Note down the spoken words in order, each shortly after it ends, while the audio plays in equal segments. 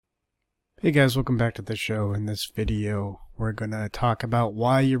Hey guys, welcome back to the show. In this video, we're going to talk about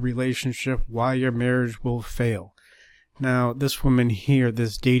why your relationship, why your marriage will fail. Now, this woman here,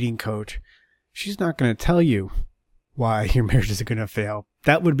 this dating coach, she's not going to tell you why your marriage is going to fail.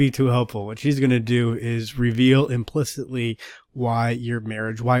 That would be too helpful. What she's going to do is reveal implicitly why your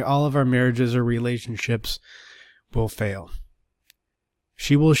marriage, why all of our marriages or relationships will fail.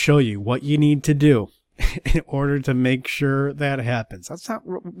 She will show you what you need to do in order to make sure that happens. That's not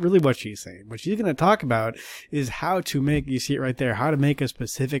really what she's saying. What she's going to talk about is how to make, you see it right there, how to make a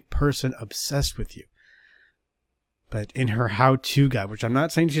specific person obsessed with you. But in her how-to guide, which I'm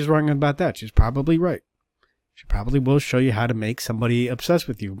not saying she's wrong about that. She's probably right. She probably will show you how to make somebody obsessed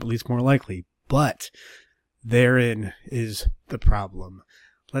with you, at least more likely. But therein is the problem.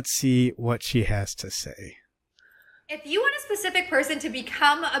 Let's see what she has to say. If you want a specific person to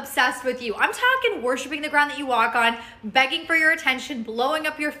become obsessed with you, I'm talking worshiping the ground that you walk on, begging for your attention, blowing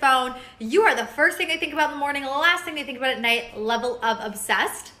up your phone, you are the first thing they think about in the morning, the last thing they think about at night, level of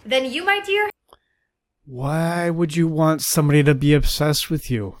obsessed, then you, my dear. Why would you want somebody to be obsessed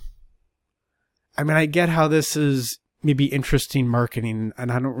with you? I mean, I get how this is maybe interesting marketing,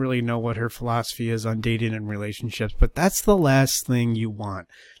 and I don't really know what her philosophy is on dating and relationships, but that's the last thing you want.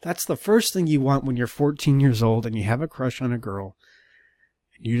 That's the first thing you want when you're 14 years old and you have a crush on a girl.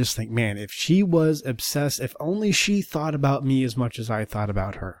 And you just think, man, if she was obsessed, if only she thought about me as much as I thought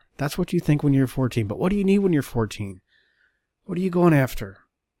about her. That's what you think when you're 14. But what do you need when you're 14? What are you going after?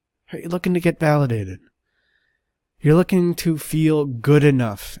 Are you looking to get validated? You're looking to feel good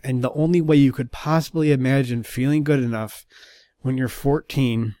enough, and the only way you could possibly imagine feeling good enough when you're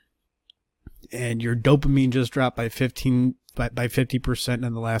 14 and your dopamine just dropped by 50%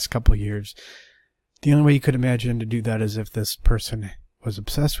 in the last couple of years, the only way you could imagine to do that is if this person was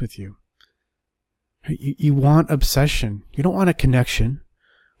obsessed with you. You want obsession. You don't want a connection.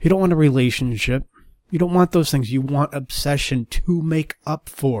 You don't want a relationship. You don't want those things. You want obsession to make up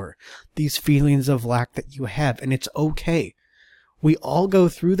for these feelings of lack that you have. And it's okay. We all go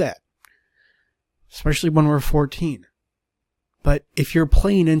through that, especially when we're 14. But if you're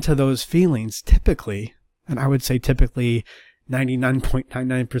playing into those feelings, typically, and I would say typically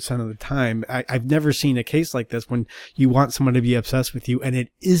 99.99% of the time, I've never seen a case like this when you want someone to be obsessed with you and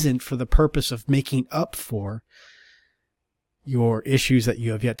it isn't for the purpose of making up for your issues that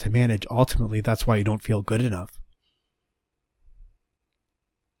you have yet to manage. Ultimately, that's why you don't feel good enough.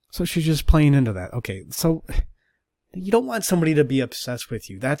 So she's just playing into that. Okay, so you don't want somebody to be obsessed with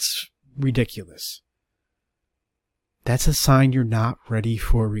you. That's ridiculous. That's a sign you're not ready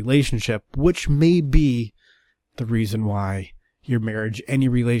for a relationship, which may be the reason why your marriage, any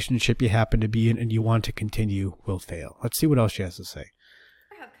relationship you happen to be in and you want to continue, will fail. Let's see what else she has to say.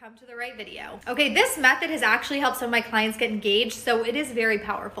 Have come to the right video. Okay, this method has actually helped some of my clients get engaged, so it is very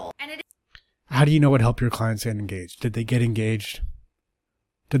powerful. And How do you know what helped your clients get engaged? Did they get engaged?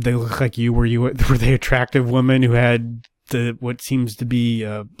 Did they look like you? Were they attractive women who had what seems to be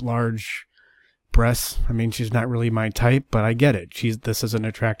large breasts? I mean, she's not really my type, but I get it. This is an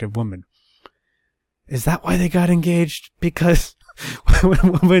attractive woman. Is that why they got engaged? Because when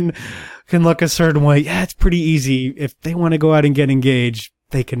a woman can look a certain way, yeah, it's pretty easy. If they want to go out and get engaged,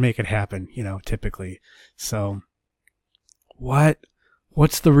 they can make it happen, typically. So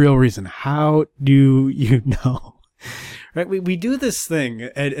what's the real reason? How do you know? Right? We do this thing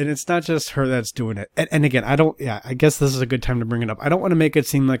and it's not just her that's doing it. And again, I guess this is a good time to bring it up. I don't want to make it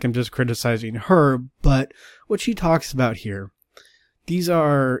seem like I'm just criticizing her, but what she talks about here, these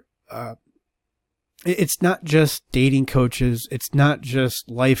are, it's not just dating coaches. It's not just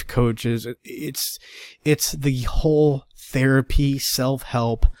life coaches. It's the whole therapy,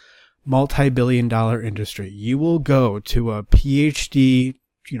 self-help, multi-billion-dollar industry. You will go to a PhD,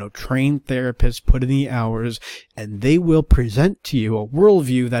 trained therapist, put in the hours, and they will present to you a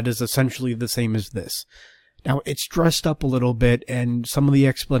worldview that is essentially the same as this. Now, it's dressed up a little bit, and some of the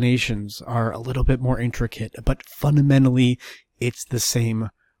explanations are a little bit more intricate, but fundamentally, it's the same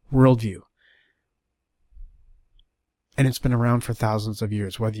worldview. And it's been around for thousands of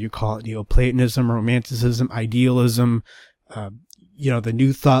years, whether you call it Neoplatonism, Romanticism, idealism, the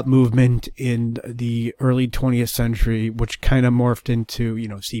New Thought movement in the early 20th century, which kind of morphed into,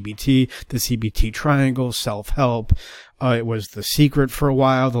 CBT, the CBT triangle, self-help. It was The Secret for a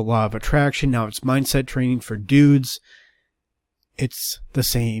while, the law of attraction. Now it's mindset training for dudes. It's the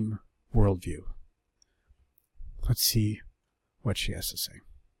same worldview. Let's see what she has to say.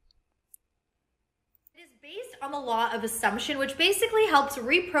 On the law of assumption, which basically helps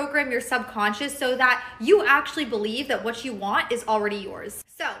reprogram your subconscious so that you actually believe that what you want is already yours.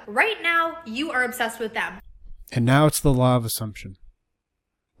 So right now you are obsessed with them. And now it's the law of assumption.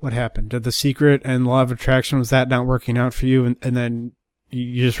 What happened? Did The Secret and Law of Attraction, was that not working out for you? And then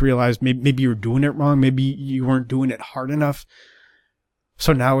you just realized maybe you were doing it wrong. Maybe you weren't doing it hard enough.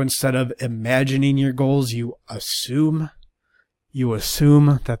 So now instead of imagining your goals, you assume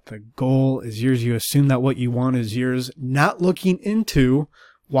that the goal is yours. You assume that what you want is yours, not looking into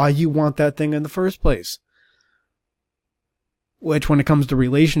why you want that thing in the first place. Which, when it comes to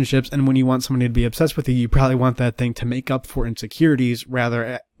relationships and when you want somebody to be obsessed with you, you probably want that thing to make up for insecurities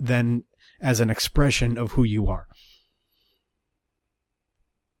rather than as an expression of who you are.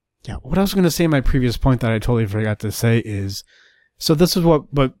 Yeah, what I was going to say in my previous point that I totally forgot to say is, so this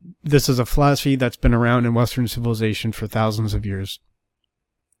is a philosophy that's been around in Western civilization for thousands of years.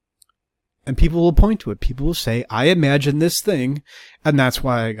 And people will point to it. People will say, I imagined this thing, and that's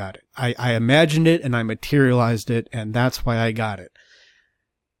why I got it. I imagined it, and I materialized it, and that's why I got it.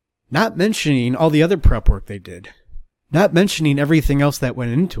 Not mentioning all the other prep work they did. Not mentioning everything else that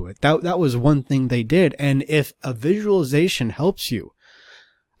went into it. That was one thing they did. And if a visualization helps you,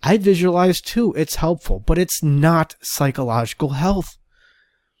 I visualize too. It's helpful, but it's not psychological health.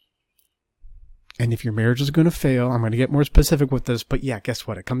 And if your marriage is going to fail, I'm going to get more specific with this, but yeah, guess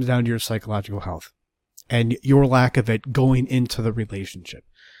what? It comes down to your psychological health and your lack of it going into the relationship.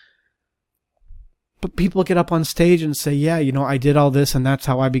 But people get up on stage and say, yeah, I did all this and that's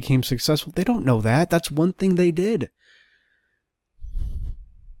how I became successful. They don't know that. That's one thing they did.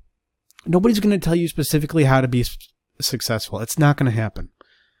 Nobody's going to tell you specifically how to be successful. It's not going to happen.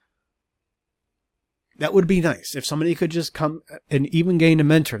 That would be nice. If somebody could just come and even gain a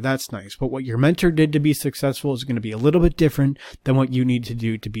mentor, that's nice. But what your mentor did to be successful is going to be a little bit different than what you need to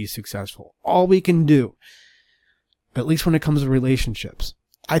do to be successful. All we can do, at least when it comes to relationships,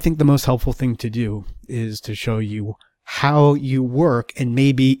 I think the most helpful thing to do is to show you how you work. And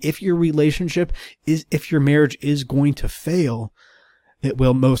maybe if your marriage is going to fail, it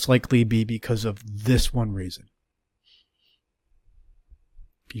will most likely be because of this one reason.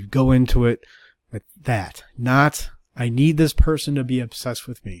 You go into it with that, not, I need this person to be obsessed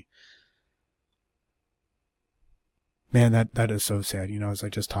with me. Man, that is so sad. As I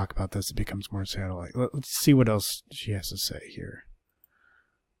just talk about this, it becomes more sad. Let's see what else she has to say here.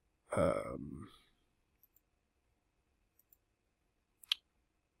 Yeah.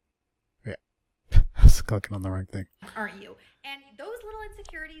 I was clicking on the wrong thing. Aren't you? And those little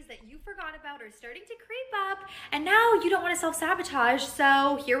insecurities that you forgot about are starting to creep up, and now you don't want to self-sabotage,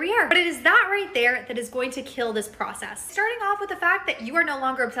 so here we are. But it is that right there that is going to kill this process. Starting off with the fact that you are no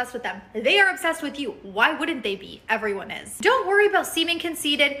longer obsessed with them. They are obsessed with you. Why wouldn't they be? Everyone is. Don't worry about seeming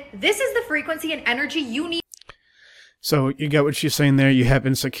conceited. This is the frequency and energy you need. So you get what she's saying there. You have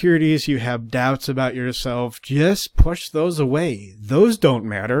insecurities. You have doubts about yourself. Just push those away. Those don't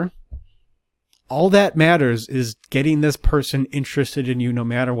matter. All that matters is getting this person interested in you no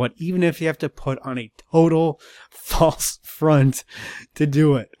matter what, even if you have to put on a total false front to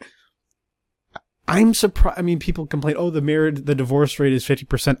do it. I'm surprised. People complain, the divorce rate is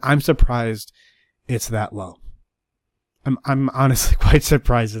 50%. I'm surprised it's that low. I'm honestly quite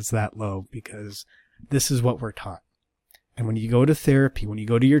surprised it's that low because this is what we're taught. And when you go to therapy, when you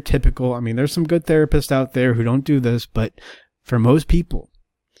go to your typical, there's some good therapists out there who don't do this, but for most people,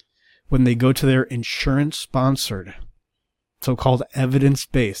 when they go to their insurance-sponsored, so-called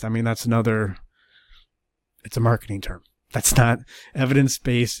evidence-based, it's a marketing term. That's not,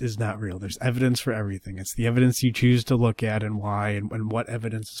 evidence-based is not real. There's evidence for everything. It's the evidence you choose to look at and why and what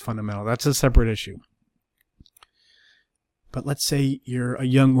evidence is fundamental. That's a separate issue. But let's say you're a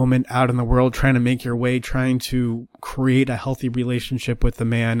young woman out in the world trying to make your way, trying to create a healthy relationship with a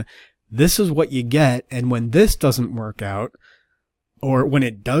man. This is what you get. And when this doesn't work out, or when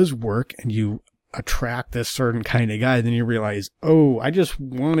it does work and you attract this certain kind of guy, then you realize, I just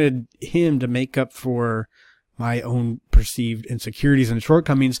wanted him to make up for my own perceived insecurities and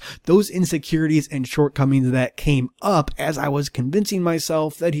shortcomings. Those insecurities and shortcomings that came up as I was convincing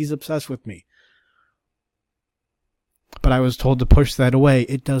myself that he's obsessed with me. But I was told to push that away.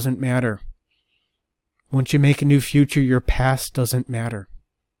 It doesn't matter. Once you make a new future, your past doesn't matter.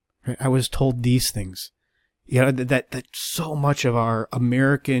 I was told these things. That so much of our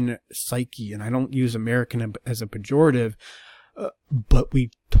American psyche, and I don't use American as a pejorative, but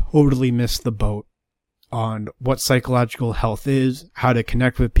we totally missed the boat on what psychological health is, how to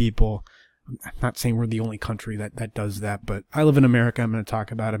connect with people. I'm not saying we're the only country that does that, but I live in America. I'm going to talk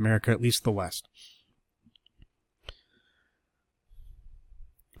about America, at least the West.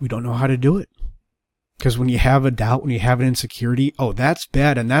 We don't know how to do it. Because when you have a doubt, when you have an insecurity, that's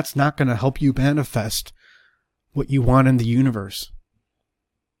bad, and that's not going to help you manifest what you want in the universe.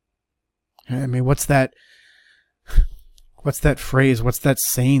 What's that What's that phrase? What's that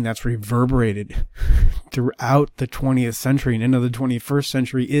saying that's reverberated throughout the 20th century and into the 21st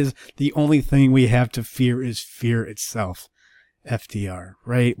century is the only thing we have to fear is fear itself. FDR,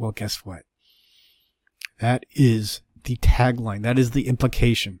 right? Well, guess what? That is the tagline. That is the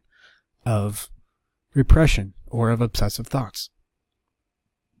implication of repression or of obsessive thoughts.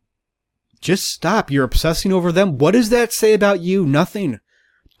 Just stop. You're obsessing over them. What does that say about you? Nothing.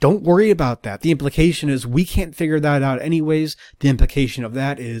 Don't worry about that. The implication is we can't figure that out anyways. The implication of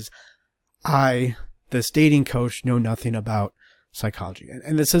that is I, this dating coach, know nothing about psychology.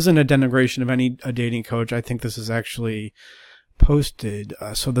 And this isn't a denigration of a dating coach. I think this is actually posted.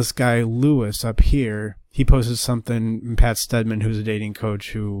 So this guy, Lewis, up here, he posted something, Pat Stedman, who's a dating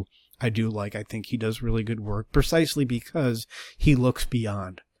coach who I do like. I think he does really good work precisely because he looks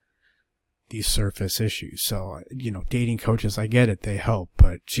beyond these surface issues. So, dating coaches, I get it, they help,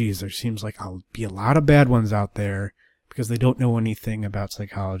 but geez, there seems like I'll be a lot of bad ones out there because they don't know anything about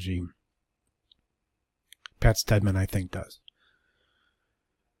psychology. Pat Stedman, I think, does.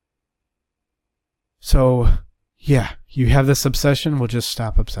 So, yeah, you have this obsession, well, just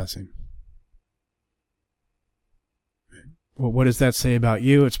stop obsessing. Well, what does that say about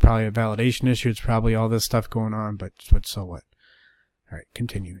you? It's probably a validation issue. It's probably all this stuff going on, but so what? All right,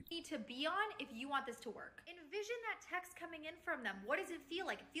 continuing. Need to be on if you want this to work. Envision that text coming in from them. What does it feel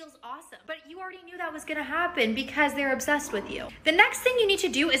like? It feels awesome. But you already knew that was going to happen because they're obsessed with you. The next thing you need to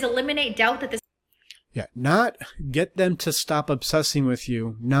do is eliminate doubt that this... Yeah, not get them to stop obsessing with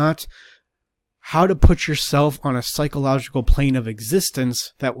you, not how to put yourself on a psychological plane of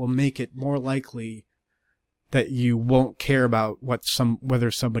existence that will make it more likely that you won't care about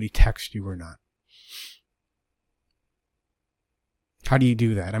whether somebody texts you or not. How do you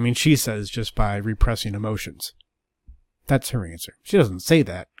do that? I mean, she says just by repressing emotions. That's her answer. She doesn't say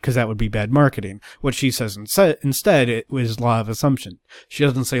that because that would be bad marketing. What she says instead, it was law of assumption. She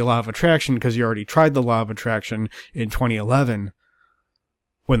doesn't say law of attraction because you already tried the law of attraction in 2011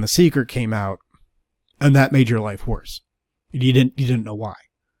 when The Secret came out, and that made your life worse. You didn't know why.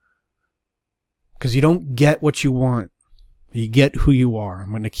 Because you don't get what you want. You get who you are.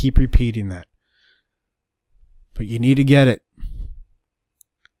 I'm going to keep repeating that. But you need to get it.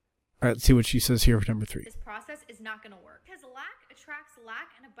 All right, let's see what she says here for number 3. This process is not going to work because lack attracts lack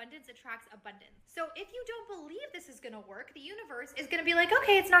and abundance attracts abundance. So if you don't believe this is going to work, the universe is going to be like,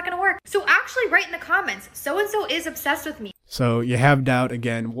 okay, it's not going to work. So actually write in the comments, so-and-so is obsessed with me. So you have doubt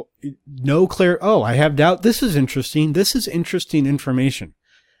again. No clear, I have doubt. This is interesting. This is interesting information.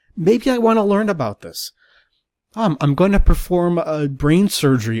 Maybe I want to learn about this. I'm going to perform a brain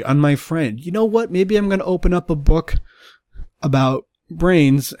surgery on my friend. You know what? Maybe I'm going to open up a book about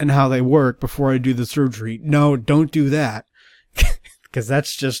brains and how they work before I do the surgery. No, don't do that. Because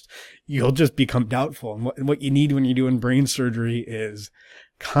that's just, you'll just become doubtful. And what you need when you're doing brain surgery is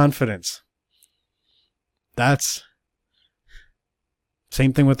confidence. That's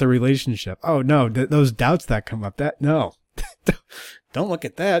same thing with the relationship. Oh no, those doubts that come up, no. Don't look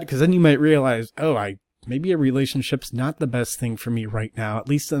at that, because then you might realize, maybe a relationship's not the best thing for me right now, at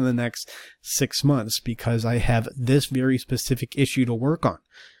least in the next 6 months, because I have this very specific issue to work on.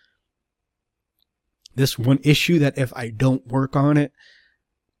 This one issue that if I don't work on it,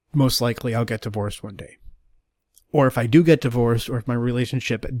 most likely I'll get divorced one day. Or if I do get divorced, or if my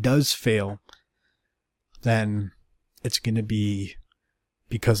relationship does fail, then it's going to be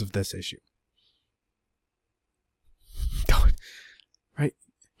because of this issue. Right?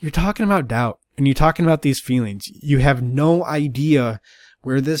 You're talking about doubt. And you're talking about these feelings. You have no idea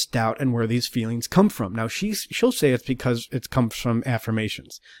where this doubt and where these feelings come from. Now, she'll say it's because it comes from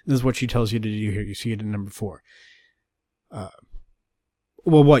affirmations. This is what she tells you to do here. You see it in number 4.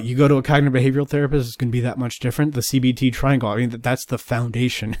 What? You go to a cognitive behavioral therapist, it's going to be that much different? The CBT triangle, I mean, that's the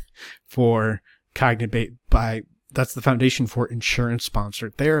foundation for that's the foundation for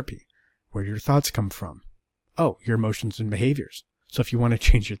insurance-sponsored therapy. Where do your thoughts come from? Your emotions and behaviors. So if you want to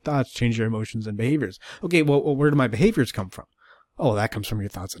change your thoughts, change your emotions and behaviors. Okay, well, where do my behaviors come from? That comes from your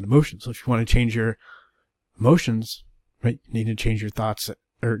thoughts and emotions. So if you want to change your emotions, right, you need to change your thoughts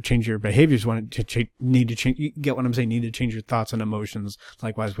or change your behaviors. You get what I'm saying? You need to change your thoughts and emotions.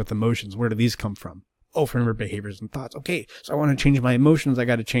 Likewise with emotions. Where do these come from? From your behaviors and thoughts. Okay, so I want to change my emotions. I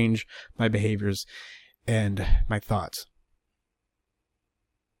got to change my behaviors and my thoughts.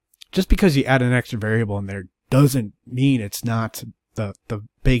 Just because you add an extra variable in there doesn't mean it's not the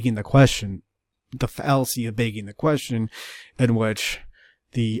begging the question, the fallacy of begging the question, in which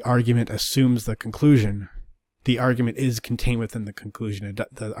the argument assumes the conclusion. The argument is contained within the conclusion.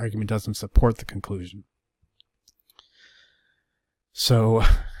 The argument doesn't support the conclusion. So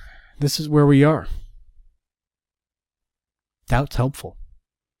this is where we are. Doubt's helpful.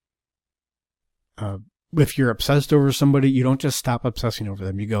 If you're obsessed over somebody, you don't just stop obsessing over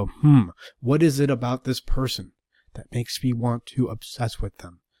them. You go, what is it about this person that makes me want to obsess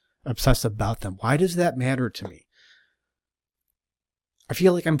about them? Why does that matter to me? I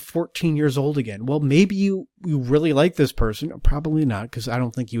feel like I'm 14 years old again. Well, maybe you really like this person. Probably not, because I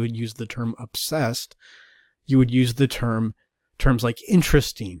don't think you would use the term obsessed. You would use the terms like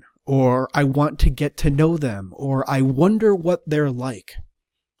interesting, or I want to get to know them, or I wonder what they're like.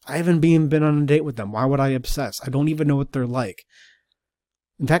 I haven't even been on a date with them. Why would I obsess? I don't even know what they're like.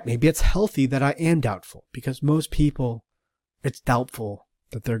 In fact, maybe it's healthy that I am doubtful, because most people, it's doubtful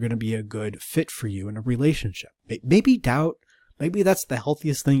that they're going to be a good fit for you in a relationship. Maybe doubt. Maybe that's the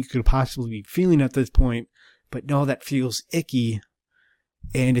healthiest thing you could possibly be feeling at this point, but no, that feels icky.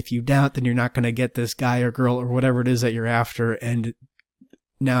 And if you doubt, then you're not going to get this guy or girl or whatever it is that you're after. And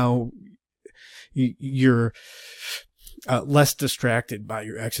now you're less distracted by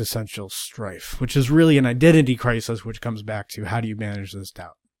your existential strife, which is really an identity crisis, which comes back to how do you manage this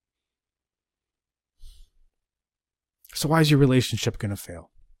doubt? So why is your relationship going to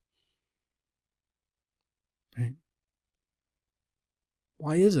fail? Right?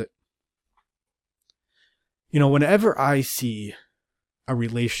 Why is it? Whenever I see a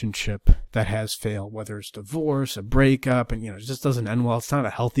relationship that has failed, whether it's divorce, a breakup, and, it just doesn't end well, it's not a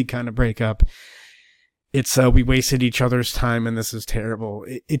healthy kind of breakup. It's, we wasted each other's time and this is terrible.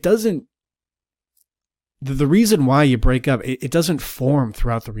 It doesn't, the reason why you break up, it doesn't form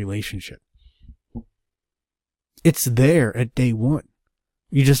throughout the relationship. It's there at day one.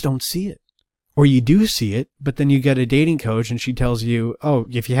 You just don't see it. Or you do see it, but then you get a dating coach and she tells you, oh,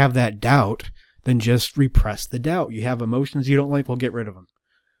 if you have that doubt, then just repress the doubt. You have emotions you don't like, well, get rid of them.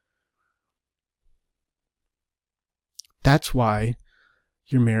 That's why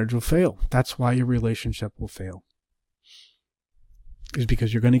your marriage will fail. That's why your relationship will fail. Is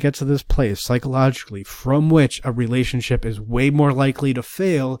because you're going to get to this place psychologically from which a relationship is way more likely to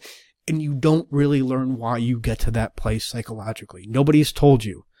fail, and you don't really learn why you get to that place psychologically. Nobody's told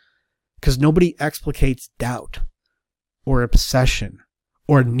you. Because nobody explicates doubt or obsession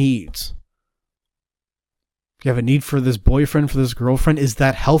or needs. You have a need for this boyfriend, for this girlfriend. Is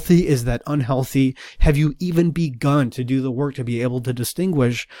that healthy? Is that unhealthy? Have you even begun to do the work to be able to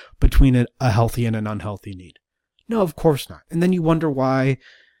distinguish between a healthy and an unhealthy need? No, of course not. And then you wonder why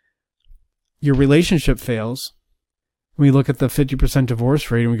your relationship fails. We look at the 50% divorce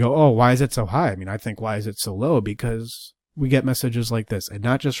rate and we go, oh, why is it so high? I mean, I think why is it so low? Because we get messages like this, and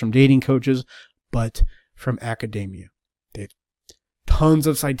not just from dating coaches, but from academia. They have tons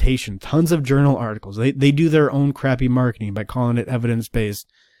of citations, tons of journal articles. They do their own crappy marketing by calling it evidence-based.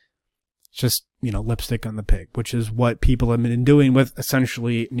 It's just, lipstick on the pig, which is what people have been doing with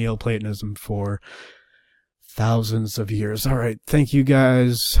essentially Neoplatonism for thousands of years. All right. Thank you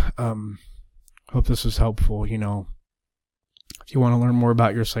guys. Hope this was helpful. If you want to learn more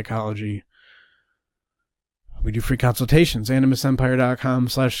about your psychology, we do free consultations,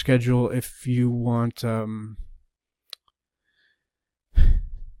 animusempire.com/schedule. If you want, if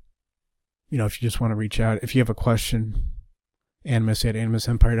you just want to reach out, if you have a question,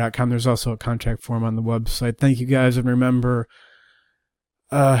 animus@animusempire.com. There's also a contact form on the website. Thank you guys. And remember,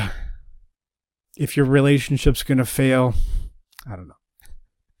 if your relationship's going to fail, I don't know.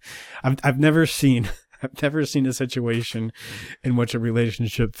 I've never seen a situation in which a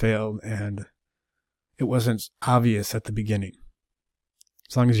relationship failed and it wasn't obvious at the beginning,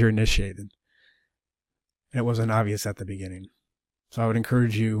 as long as you're initiated. And it wasn't obvious at the beginning. So I would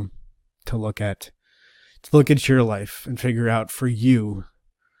encourage you to look at your life and figure out for you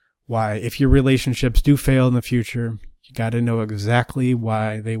why, if your relationships do fail in the future, you got to know exactly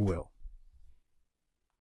why they will.